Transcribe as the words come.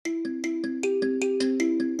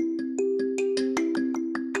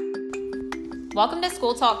Welcome to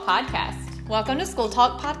School Talk Podcast. Welcome to School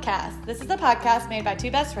Talk Podcast. This is a podcast made by two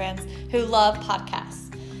best friends who love podcasts.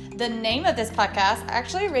 The name of this podcast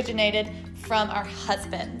actually originated from our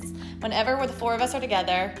husbands. Whenever the four of us are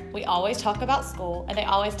together, we always talk about school, and they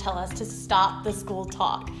always tell us to stop the school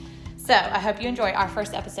talk. So I hope you enjoy our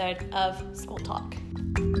first episode of School Talk.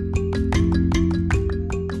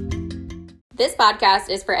 This podcast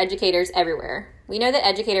is for educators everywhere. We know that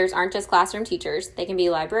educators aren't just classroom teachers. They can be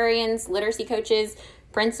librarians, literacy coaches,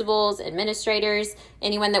 principals, administrators,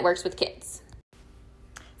 anyone that works with kids.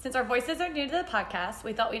 Since our voices are new to the podcast,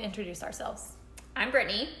 we thought we'd introduce ourselves. I'm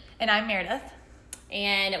Brittany. And I'm Meredith.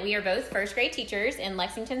 And we are both first grade teachers in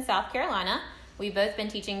Lexington, South Carolina. We've both been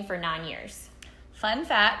teaching for 9 years. Fun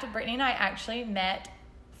fact, Brittany and I actually met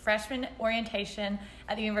freshman orientation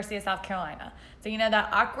at the University of South Carolina. So you know that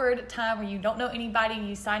awkward time where you don't know anybody,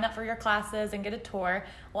 you sign up for your classes and get a tour.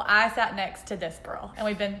 Well, I sat next to this girl, and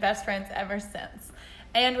we've been best friends ever since.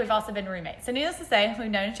 And we've also been roommates. So needless to say, we've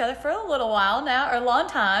known each other for a little while now, or a long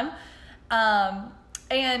time.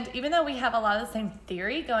 And even though we have a lot of the same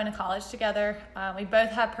theory going to college together, we both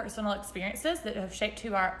have personal experiences that have shaped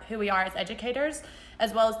who we are as educators,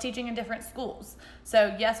 as well as teaching in different schools.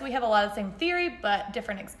 So yes, we have a lot of the same theory, but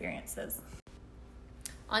different experiences.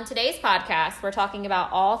 On today's podcast, we're talking about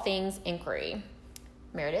all things inquiry.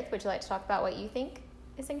 Meredith, would you like to talk about what you think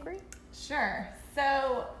is inquiry? Sure.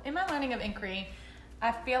 So in my learning of inquiry,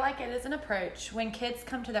 I feel like it is an approach when kids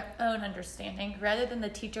come to their own understanding rather than the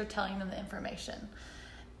teacher telling them the information.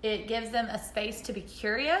 It gives them a space to be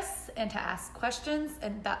curious and to ask questions,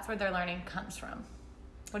 and that's where their learning comes from.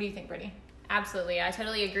 What do you think, Brittany? Absolutely. I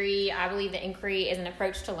totally agree. I believe that inquiry is an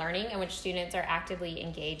approach to learning in which students are actively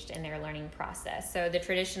engaged in their learning process. So the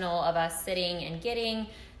traditional of us sitting and getting,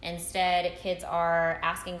 instead kids are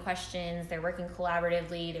asking questions, they're working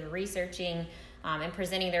collaboratively, they're researching, and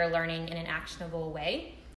presenting their learning in an actionable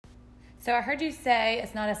way. So I heard you say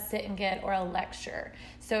it's not a sit and get or a lecture.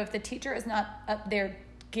 So if the teacher is not up there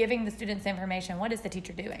giving the students information, what is the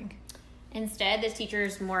teacher doing? Instead, the teacher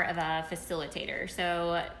is more of a facilitator.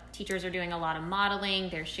 So teachers are doing a lot of modeling,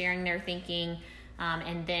 they're sharing their thinking,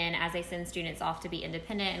 and then as they send students off to be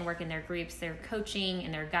independent and work in their groups, they're coaching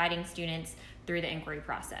and they're guiding students through the inquiry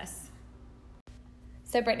process.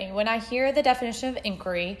 So Brittany, when I hear the definition of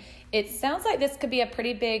inquiry, it sounds like this could be a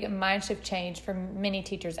pretty big mind shift change for many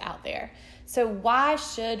teachers out there. So why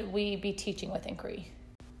should we be teaching with inquiry?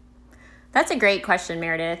 That's a great question,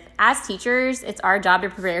 Meredith. As teachers, it's our job to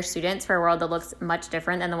prepare students for a world that looks much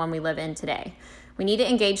different than the one we live in today. We need to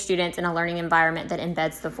engage students in a learning environment that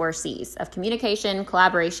embeds the 4 C's of communication,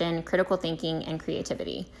 collaboration, critical thinking, and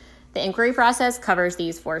creativity. The inquiry process covers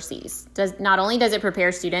these 4 C's. Not only does it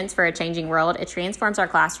prepare students for a changing world, it transforms our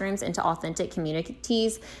classrooms into authentic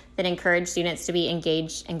communities that encourage students to be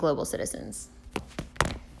engaged and global citizens.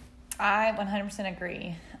 I 100%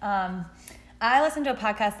 agree. I listened to a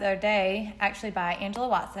podcast the other day, actually by Angela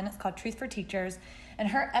Watson. It's called Truth for Teachers, and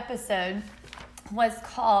her episode was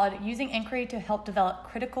called Using Inquiry to Help Develop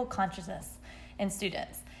Critical Consciousness in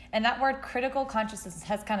Students. And that word critical consciousness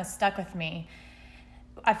has kind of stuck with me.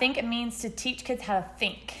 I think it means to teach kids how to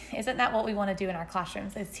think. Isn't that what we want to do in our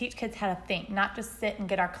classrooms, is teach kids how to think, not just sit and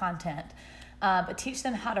get our content, but teach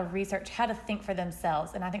them how to research, how to think for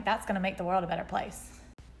themselves. And I think that's going to make the world a better place.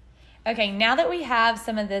 Okay, now that we have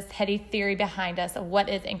some of this heady theory behind us of what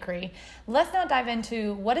is inquiry, let's now dive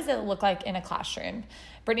into what does it look like in a classroom.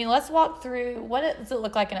 Brittany, let's walk through what does it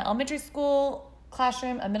look like in an elementary school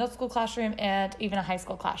classroom, a middle school classroom, and even a high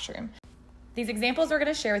school classroom. These examples we're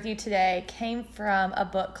going to share with you today came from a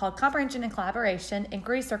book called Comprehension and Collaboration,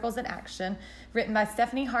 Inquiry, Circles, and Action, written by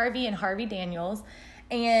Stephanie Harvey and Harvey Daniels.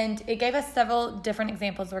 And it gave us several different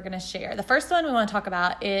examples we're going to share. The first one we want to talk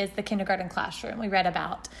about is the kindergarten classroom we read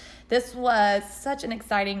about. This was such an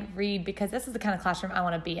exciting read because this is the kind of classroom I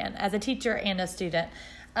want to be in as a teacher and a student.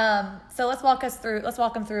 So let's walk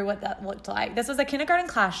them through what that looked like. This was a kindergarten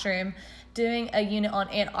classroom doing a unit on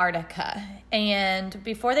Antarctica. And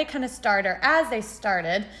before they kind of start, or as they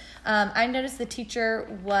started, I noticed the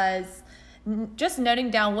teacher was just noting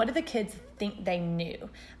down what do the kids think they knew.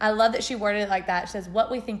 I love that she worded it like that. She says, what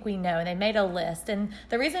we think we know. And they made a list. And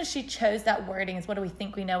the reason she chose that wording is what do we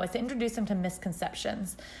think we know is to introduce them to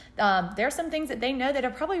misconceptions. There are some things that they know that are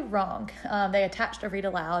probably wrong. They attached a read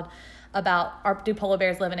aloud about do polar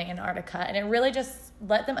bears live in Antarctica. And it really just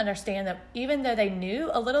let them understand that even though they knew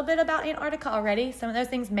a little bit about Antarctica already, some of those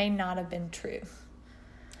things may not have been true.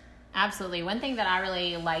 Absolutely. One thing that I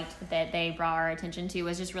really liked that they brought our attention to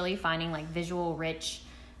was just really finding like visual rich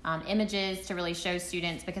images to really show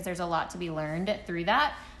students, because there's a lot to be learned through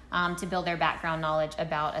that. to build their background knowledge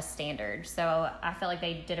about a standard. So I feel like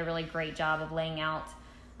they did a really great job of laying out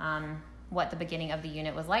what the beginning of the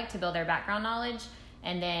unit was like to build their background knowledge.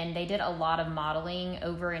 And then they did a lot of modeling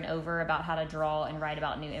over and over about how to draw and write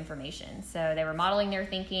about new information. So they were modeling their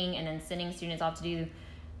thinking and then sending students off to do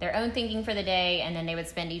their own thinking for the day, and then they would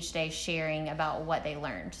spend each day sharing about what they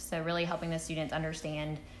learned. So really helping the students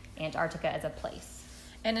understand Antarctica as a place.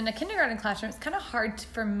 And in a kindergarten classroom, it's kind of hard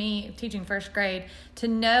for me, teaching first grade, to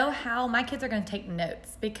know how my kids are going to take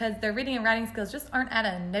notes because their reading and writing skills just aren't at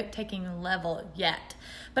a note-taking level yet.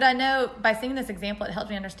 But I know by seeing this example, it helped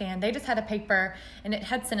me understand. They just had a paper, and it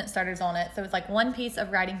had sentence starters on it. So it was like one piece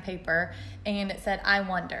of writing paper, and it said, I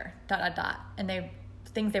wonder, ... And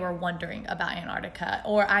things they were wondering about Antarctica,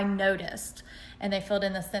 or I noticed, and they filled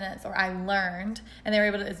in the sentence, or I learned, and they were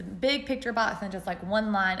able to, it's a big picture box and just like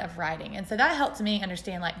one line of writing. And so that helped me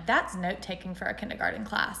understand like that's note taking for a kindergarten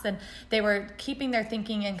class. And they were keeping their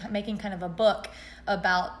thinking and making kind of a book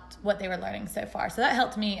about what they were learning so far. So that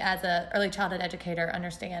helped me as an early childhood educator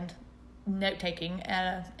understand note taking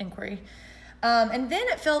at an inquiry. And then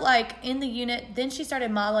it felt like in the unit, then she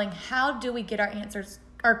started modeling how do we get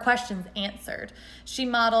our questions answered. She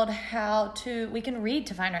modeled we can read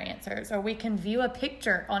to find our answers, or we can view a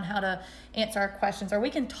picture on how to answer our questions, or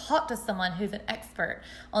we can talk to someone who's an expert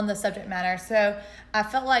on the subject matter. So I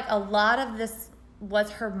felt like a lot of this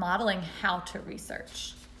was her modeling how to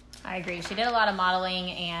research. I agree. She did a lot of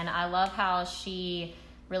modeling, and I love how she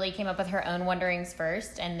really came up with her own wonderings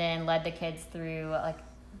first and then led the kids through like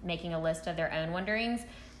making a list of their own wonderings.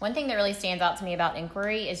 One thing that really stands out to me about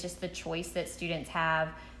inquiry is just the choice that students have.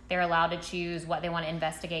 They're allowed to choose what they want to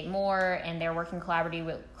investigate more, and they're working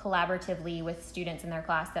collaboratively with students in their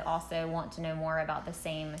class that also want to know more about the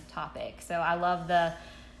same topic. So I love the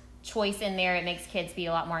choice in there. It makes kids be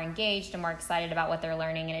a lot more engaged and more excited about what they're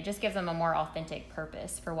learning, and it just gives them a more authentic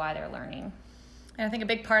purpose for why they're learning. And I think a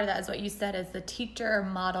big part of that is what you said, is the teacher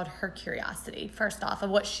modeled her curiosity, first off, of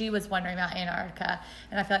what she was wondering about Antarctica,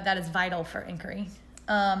 and I feel like that is vital for inquiry.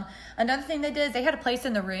 Another thing they did is they had a place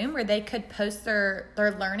in the room where they could post their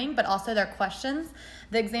learning, but also their questions.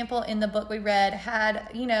 The example in the book we read had,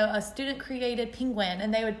 a student created penguin,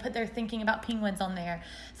 and they would put their thinking about penguins on there.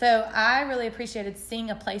 So I really appreciated seeing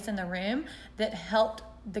a place in the room that helped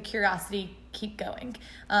the curiosity keep going,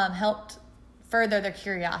 helped further their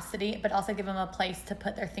curiosity, but also give them a place to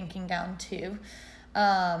put their thinking down too.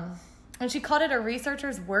 And she called it a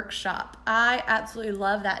researcher's workshop. I absolutely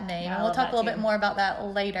love that name. Yeah, and we'll talk a little bit more about that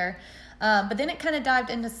later. But then it kind of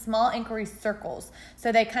dived into small inquiry circles.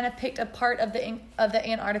 So they kind of picked a part of the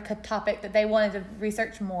Antarctica topic that they wanted to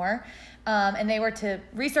research more. And they were to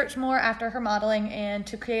research more after her modeling and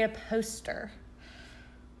to create a poster.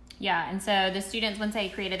 Yeah, and so the students, once they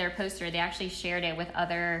created their poster, they actually shared it with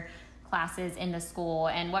other classes in the school.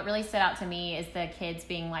 And what really stood out to me is the kids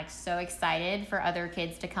being like so excited for other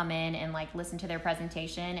kids to come in and like listen to their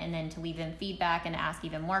presentation and then to leave them feedback and ask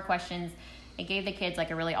even more questions. It gave the kids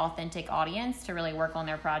like a really authentic audience to really work on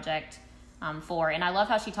their project for. And I love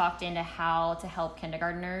how she talked into how to help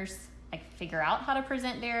kindergartners like figure out how to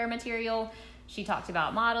present their material. She talked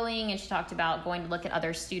about modeling, and she talked about going to look at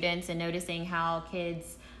other students and noticing how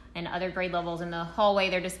kids and other grade levels in the hallway,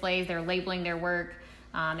 their displays, they're labeling their work.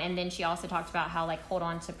 And then she also talked about how like hold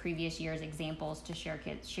on to previous year's examples to share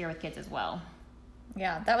with kids as well.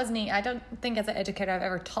 Yeah, that was neat. I don't think as an educator I've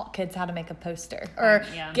ever taught kids how to make a poster or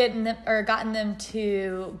gotten them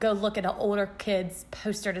to go look at an older kid's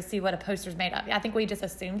poster to see what a poster's made of. I think we just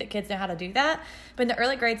assumed that kids know how to do that, but in the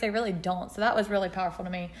early grades they really don't. So that was really powerful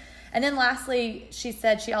to me. And then lastly, she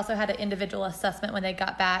said she also had an individual assessment when they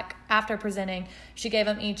got back after presenting. She gave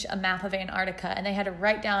them each a map of Antarctica, and they had to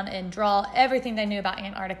write down and draw everything they knew about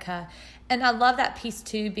Antarctica. And I love that piece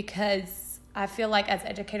too, because I feel like as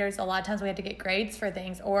educators, a lot of times we have to get grades for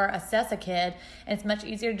things or assess a kid, and it's much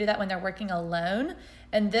easier to do that when they're working alone.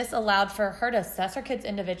 And this allowed for her to assess her kids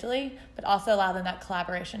individually, but also allow them that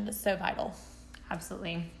collaboration that's so vital.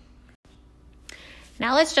 Absolutely.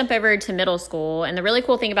 Now let's jump over to middle school. And the really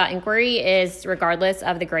cool thing about inquiry is regardless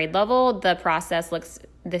of the grade level, the process looks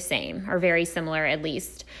the same or very similar at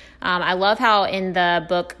least. I love how in the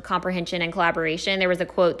book Comprehension and Collaboration, there was a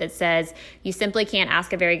quote that says, you simply can't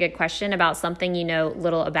ask a very good question about something you know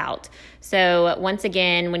little about. So once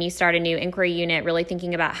again, when you start a new inquiry unit, really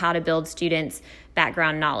thinking about how to build students'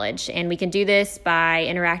 background knowledge. And we can do this by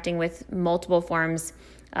interacting with multiple forms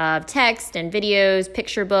of text and videos,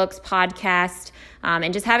 picture books, podcasts,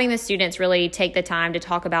 and just having the students really take the time to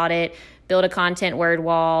talk about it, build a content word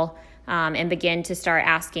wall, and begin to start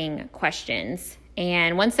asking questions.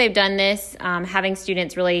 And once they've done this, having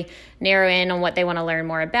students really narrow in on what they want to learn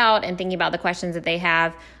more about and thinking about the questions that they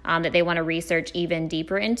have that they want to research even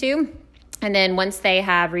deeper into. And then once they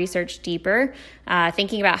have researched deeper,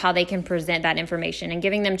 thinking about how they can present that information and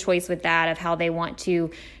giving them choice with that of how they want to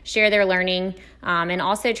share their learning, and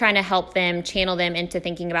also trying to help them channel them into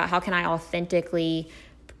thinking about how can I authentically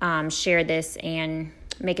share this and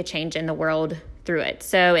make a change in the world through it.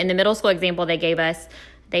 So in the middle school example they gave us,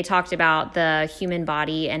 they talked about the human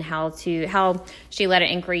body and how she led an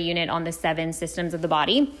inquiry unit on the 7 systems of the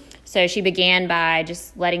body. So she began by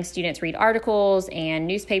just letting students read articles and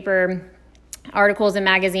newspaper articles and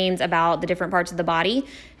magazines about the different parts of the body.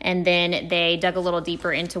 And then they dug a little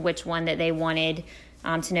deeper into which one that they wanted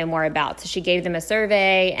to know more about. So she gave them a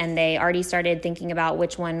survey, and they already started thinking about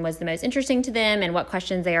which one was the most interesting to them and what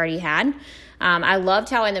questions they already had. I loved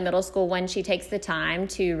how in the middle school one, she takes the time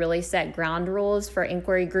to really set ground rules for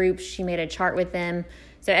inquiry groups. She made a chart with them.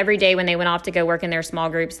 So every day when they went off to go work in their small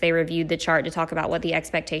groups, they reviewed the chart to talk about what the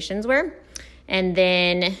expectations were. And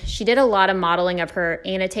then she did a lot of modeling of her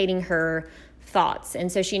annotating her thoughts.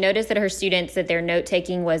 And so she noticed that her students, that their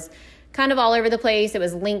note-taking was kind of all over the place. It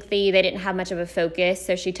was lengthy. They didn't have much of a focus.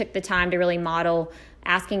 So she took the time to really model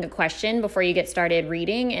asking a question before you get started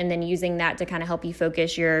reading, and then using that to kind of help you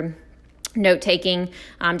focus your note-taking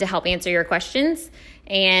to help answer your questions.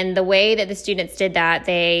 And the way that the students did that,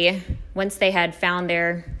 once they had found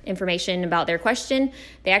their information about their question,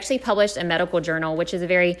 they actually published a medical journal, which is a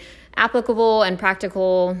very applicable and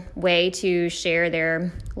practical way to share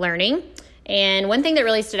their learning. And one thing that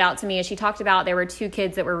really stood out to me is she talked about there were 2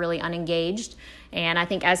 kids that were really unengaged. And I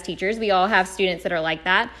think as teachers, we all have students that are like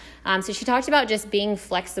that. So she talked about just being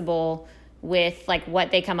flexible with like what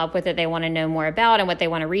they come up with that they want to know more about and what they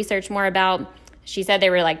want to research more about. She said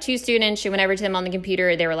there were like 2 students. She went over to them on the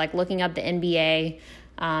computer. They were like looking up the NBA,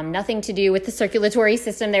 nothing to do with the circulatory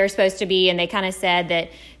system they were supposed to be. And they kind of said that,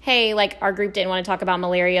 hey, like our group didn't want to talk about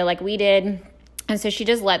malaria like we did. And so she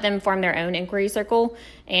just let them form their own inquiry circle.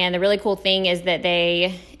 And the really cool thing is that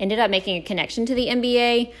they ended up making a connection to the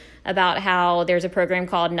NBA about how there's a program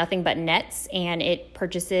called Nothing But Nets, and it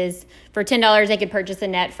purchases, for $10, they could purchase a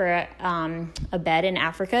net for a bed in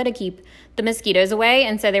Africa to keep the mosquitoes away.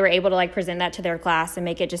 And so they were able to like present that to their class and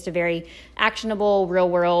make it just a very actionable, real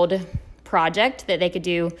world project that they could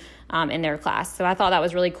do in their class. So I thought that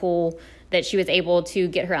was really cool that she was able to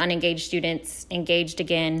get her unengaged students engaged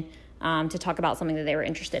again to talk about something that they were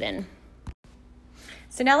interested in.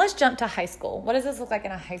 So now let's jump to high school. What does this look like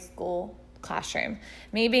in a high school classroom?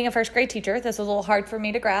 Me being a first grade teacher, this was a little hard for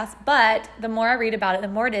me to grasp, but the more I read about it, the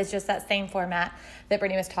more it is just that same format that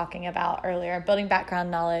Brittany was talking about earlier, building background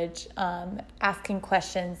knowledge, asking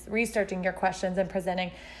questions, researching your questions, and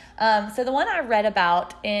presenting. So the one I read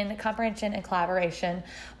about in comprehension and collaboration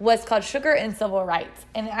was called Sugar and Civil Rights.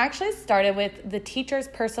 And it actually started with the teacher's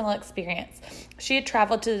personal experience. She had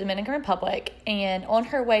traveled to the Dominican Republic, and on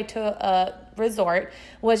her way to a resort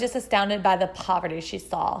was just astounded by the poverty she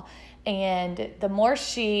saw. And the more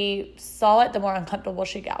she saw it, the more uncomfortable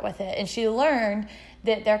she got with it. And she learned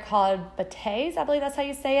that they're called bateys, I believe that's how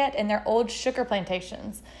you say it, and they're old sugar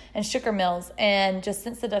plantations and sugar mills. And just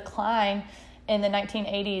since the decline in the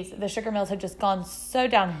 1980s, the sugar mills have just gone so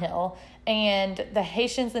downhill, and the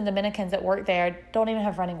Haitians and Dominicans that work there don't even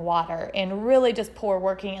have running water and really just poor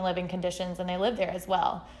working and living conditions, and they live there as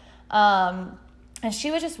well. And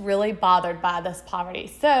she was just really bothered by this poverty.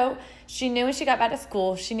 So she knew when she got back to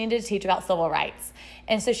school, she needed to teach about civil rights.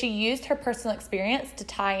 And so she used her personal experience to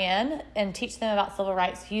tie in and teach them about civil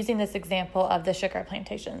rights using this example of the sugar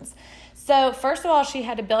plantations. So first of all, she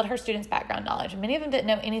had to build her students' background knowledge. Many of them didn't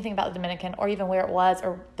know anything about the Dominican or even where it was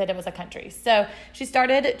or that it was a country. So she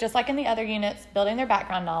started, just like in the other units, building their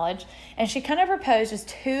background knowledge. And she kind of proposed just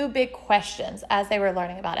 2 big questions as they were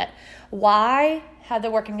learning about it. Why had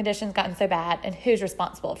the working conditions gotten so bad, and who's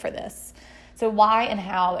responsible for this? So why and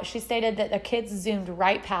how? She stated that the kids zoomed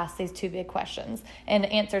right past these 2 big questions and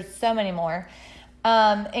answered so many more.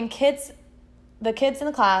 The kids in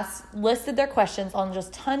the class listed their questions on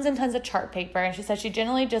just tons and tons of chart paper. And she said she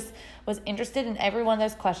generally just was interested in every one of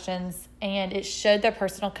those questions, and it showed their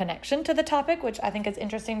personal connection to the topic, which I think is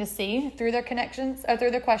interesting to see through their connections or through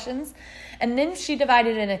their questions. And then she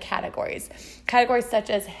divided it into categories such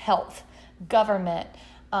as health, government,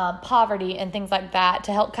 poverty, and things like that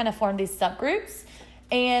to help kind of form these subgroups.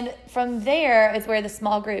 And from there is where the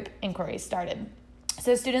small group inquiries started.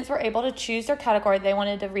 So students were able to choose their category they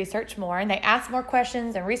wanted to research more, and they asked more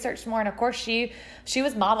questions and researched more. And of course, she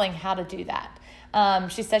was modeling how to do that.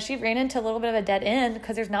 She said she ran into a little bit of a dead end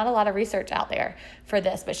because there's not a lot of research out there for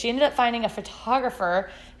this, but she ended up finding a photographer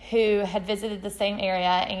who had visited the same area,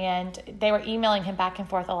 and they were emailing him back and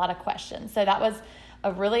forth a lot of questions. So that was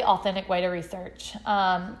a really authentic way to research.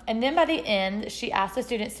 And then by the end, she asked the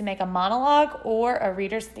students to make a monologue or a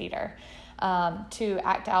reader's theater to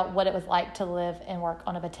act out what it was like to live and work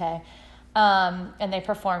on a batey. And they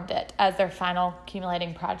performed it as their final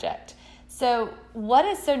accumulating project. So what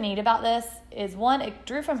is so neat about this is, one, it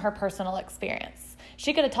drew from her personal experience.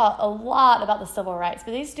 She could have taught a lot about the civil rights,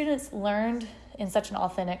 but these students learned in such an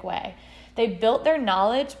authentic way. They built their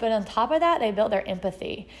knowledge, but on top of that, they built their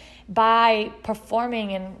empathy. By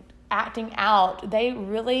performing and acting out, they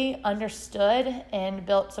really understood and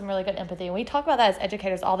built some really good empathy. And we talk about that as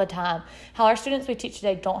educators all the time, how our students we teach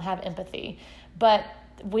today don't have empathy, but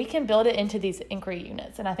we can build it into these inquiry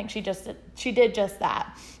units. And I think she did just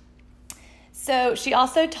that. So she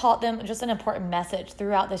also taught them just an important message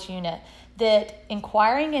throughout this unit, that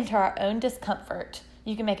inquiring into our own discomfort,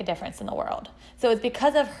 you can make a difference in the world. So it's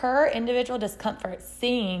because of her individual discomfort,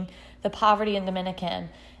 seeing the poverty in Dominican,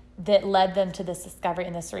 that led them to this discovery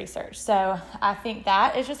and this research. So I think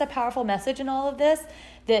that is just a powerful message in all of this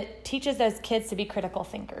that teaches those kids to be critical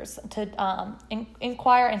thinkers, to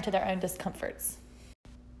inquire into their own discomforts.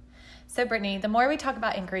 So Brittany, the more we talk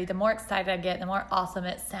about inquiry, the more excited I get, the more awesome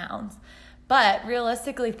it sounds. But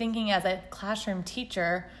realistically thinking as a classroom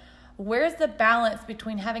teacher, where's the balance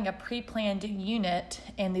between having a pre-planned unit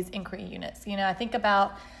and these inquiry units? You know, I think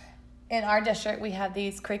about in our district, we have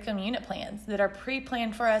these curriculum unit plans that are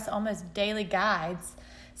pre-planned for us, almost daily guides.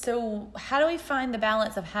 So how do we find the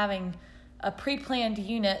balance of having a pre-planned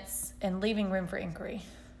units and leaving room for inquiry?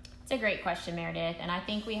 It's a great question, Meredith. And I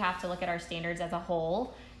think we have to look at our standards as a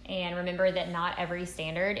whole and remember that not every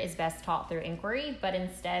standard is best taught through inquiry, but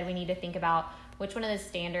instead we need to think about which one of those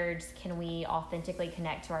standards can we authentically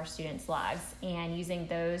connect to our students' lives, and using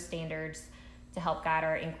those standards to help guide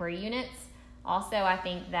our inquiry units. Also, I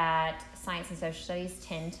think that science and social studies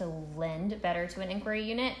tend to lend better to an inquiry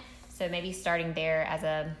unit, so maybe starting there as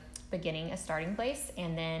a starting place,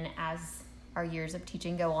 and then as our years of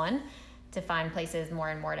teaching go on, to find places more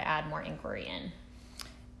and more to add more inquiry in.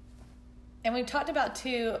 And we've talked about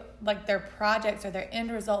too, like their projects or their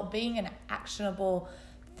end result being an actionable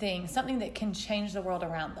thing, something that can change the world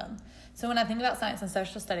around them. So when I think about science and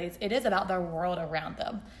social studies, it is about their world around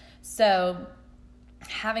them. So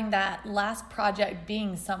having that last project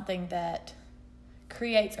being something that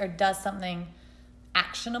creates or does something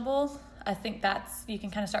actionable, I think you can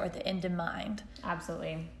kind of start with the end in mind.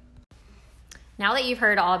 Absolutely. Now that you've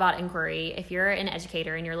heard all about inquiry, if you're an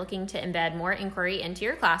educator and you're looking to embed more inquiry into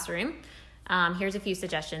your classroom, here's a few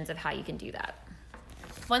suggestions of how you can do that.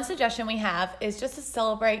 One suggestion we have is just to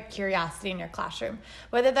celebrate curiosity in your classroom,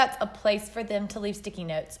 whether that's a place for them to leave sticky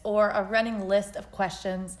notes or a running list of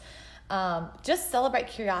questions. Just celebrate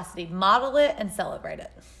curiosity, model it and celebrate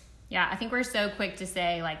it. Yeah, I think we're so quick to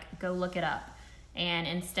say, like, go look it up. And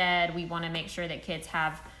instead, we want to make sure that kids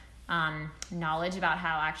have knowledge about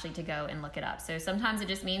how actually to go and look it up. So sometimes it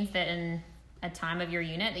just means that in a time of your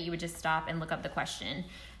unit that you would just stop and look up the question.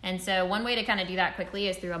 And so one way to kind of do that quickly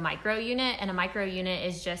is through a micro unit. And a micro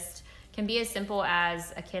unit can be as simple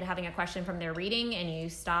as a kid having a question from their reading and you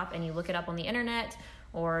stop and you look it up on the internet,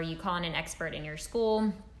 or you call in an expert in your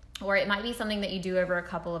school, or it might be something that you do over a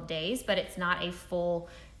couple of days, but it's not a full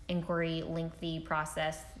inquiry, lengthy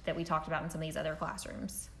process that we talked about in some of these other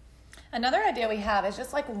classrooms. Another idea we have is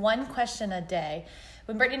just like one question a day.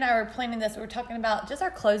 When Brittany and I were planning this, we were talking about just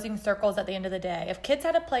our closing circles at the end of the day. If kids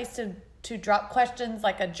had a place to drop questions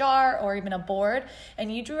like a jar or even a board,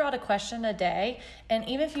 and you drew out a question a day, and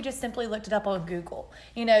even if you just simply looked it up on Google,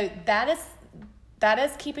 that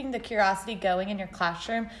is keeping the curiosity going in your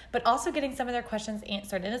classroom, but also getting some of their questions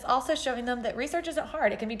answered. And it's also showing them that research isn't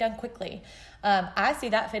hard. It can be done quickly. I see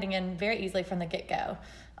that fitting in very easily from the get-go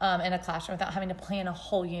in a classroom without having to plan a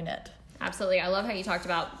whole unit. Absolutely. I love how you talked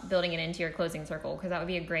about building it into your closing circle, because that would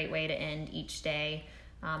be a great way to end each day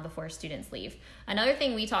before students leave. Another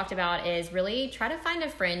thing we talked about is really try to find a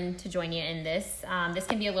friend to join you in this. This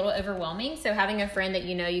can be a little overwhelming, so having a friend that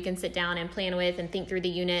you can sit down and plan with and think through the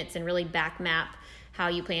units and really back map how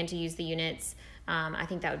you plan to use the units, I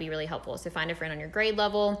think that would be really helpful. So find a friend on your grade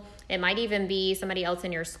level. It might even be somebody else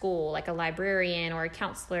in your school, like a librarian or a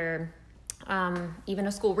counselor, even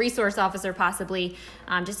a school resource officer possibly,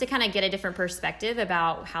 just to kind of get a different perspective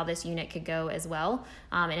about how this unit could go as well,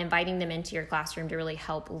 and inviting them into your classroom to really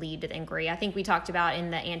help lead the inquiry. I think we talked about in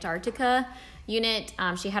the Antarctica unit,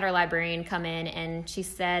 she had our librarian come in, and she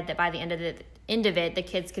said that by the end of it, the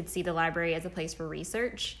kids could see the library as a place for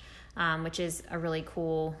research, which is a really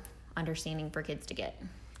cool understanding for kids to get.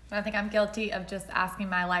 I think I'm guilty of just asking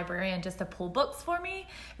my librarian just to pull books for me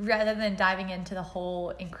rather than diving into the whole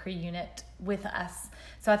inquiry unit with us.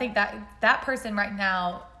 So I think that person right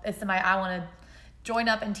now is somebody I want to join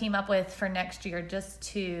up and team up with for next year, just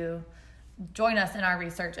to join us in our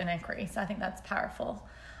research and inquiry. So I think that's powerful.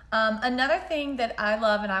 Another thing that I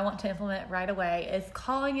love and I want to implement right away is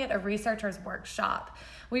calling it a researcher's workshop.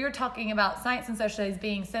 We were talking about science and social studies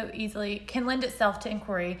being so easily can lend itself to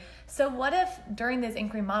inquiry. So what if during those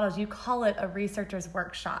inquiry models you call it a researcher's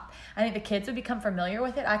workshop? I think the kids would become familiar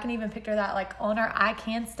with it. I can even picture that like on our I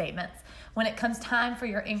can statements. When it comes time for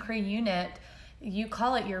your inquiry unit, you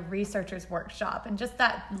call it your researcher's workshop, and just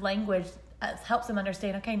that language helps them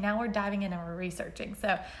understand, okay, now we're diving in and we're researching.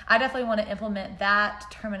 So I definitely want to implement that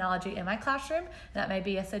terminology in my classroom. That may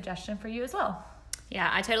be a suggestion for you as well. Yeah,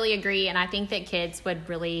 I totally agree. And I think that kids would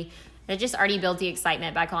really, it just already builds the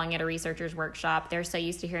excitement by calling it a researcher's workshop. They're so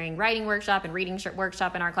used to hearing writing workshop and reading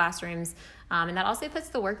workshop in our classrooms. And that also puts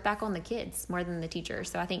the work back on the kids more than the teachers.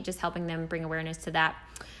 So I think just helping them bring awareness to that.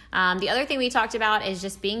 The other thing we talked about is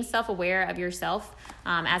just being self-aware of yourself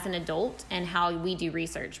as an adult and how we do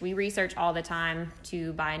research. We research all the time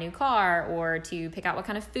to buy a new car or to pick out what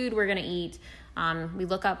kind of food we're going to eat. We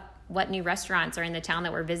look up what new restaurants are in the town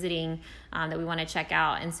that we're visiting that we want to check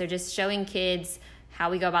out. And so just showing kids how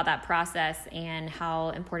we go about that process and how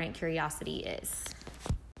important curiosity is.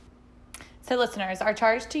 So listeners, our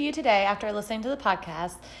charge to you today after listening to the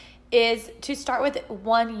podcast is to start with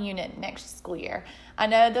one unit next school year. I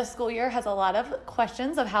know the school year has a lot of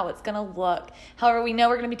questions of how it's going to look. However, we know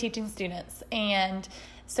we're going to be teaching students. And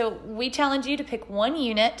so we challenge you to pick one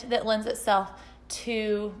unit that lends itself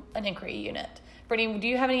to an inquiry unit. Brittany, do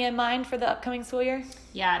you have any in mind for the upcoming school year?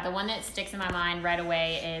 Yeah, the one that sticks in my mind right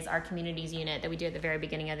away is our communities unit that we do at the very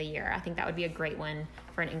beginning of the year. I think that would be a great one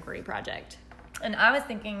for an inquiry project. And I was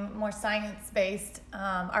thinking more science-based,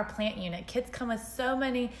 our plant unit. Kids come with so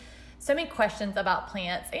many questions about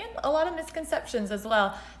plants and a lot of misconceptions as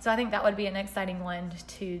well. So I think that would be an exciting one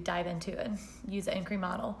to dive into and use the inquiry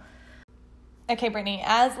model. Okay, Brittany,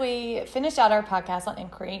 as we finish out our podcast on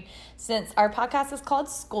inquiry, since our podcast is called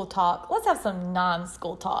School Talk, let's have some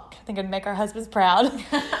non-school talk. I think it would make our husbands proud.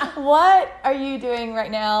 What are you doing right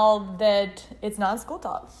now that it's non-school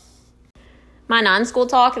talk? My non-school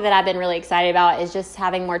talk that I've been really excited about is just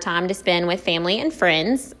having more time to spend with family and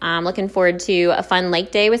friends. I'm looking forward to a fun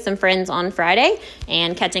lake day with some friends on Friday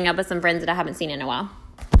and catching up with some friends that I haven't seen in a while.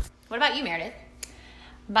 What about you, Meredith?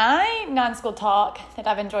 My non-school talk that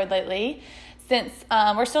I've enjoyed lately, since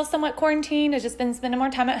we're still somewhat quarantined, has just been spending more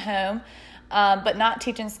time at home, but not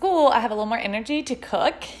teaching school. I have a little more energy to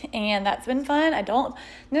cook, and that's been fun. I don't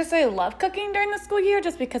necessarily love cooking during the school year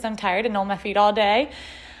just because I'm tired and on my feet all day.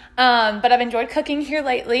 But I've enjoyed cooking here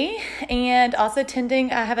lately and also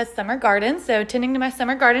tending. I have a summer garden, so tending to my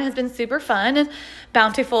summer garden has been super fun and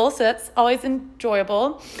bountiful, so that's always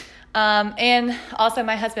enjoyable. And also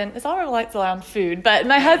my husband, it's all relies around food, but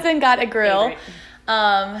my husband got a grill,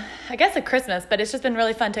 I guess at Christmas, but it's just been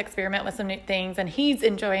really fun to experiment with some new things, and he's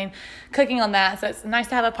enjoying cooking on that, so it's nice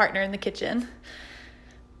to have a partner in the kitchen.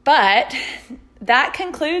 But that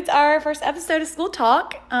concludes our first episode of School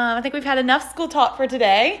Talk. I think we've had enough school talk for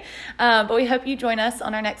today, but we hope you join us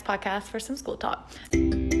on our next podcast for some school talk.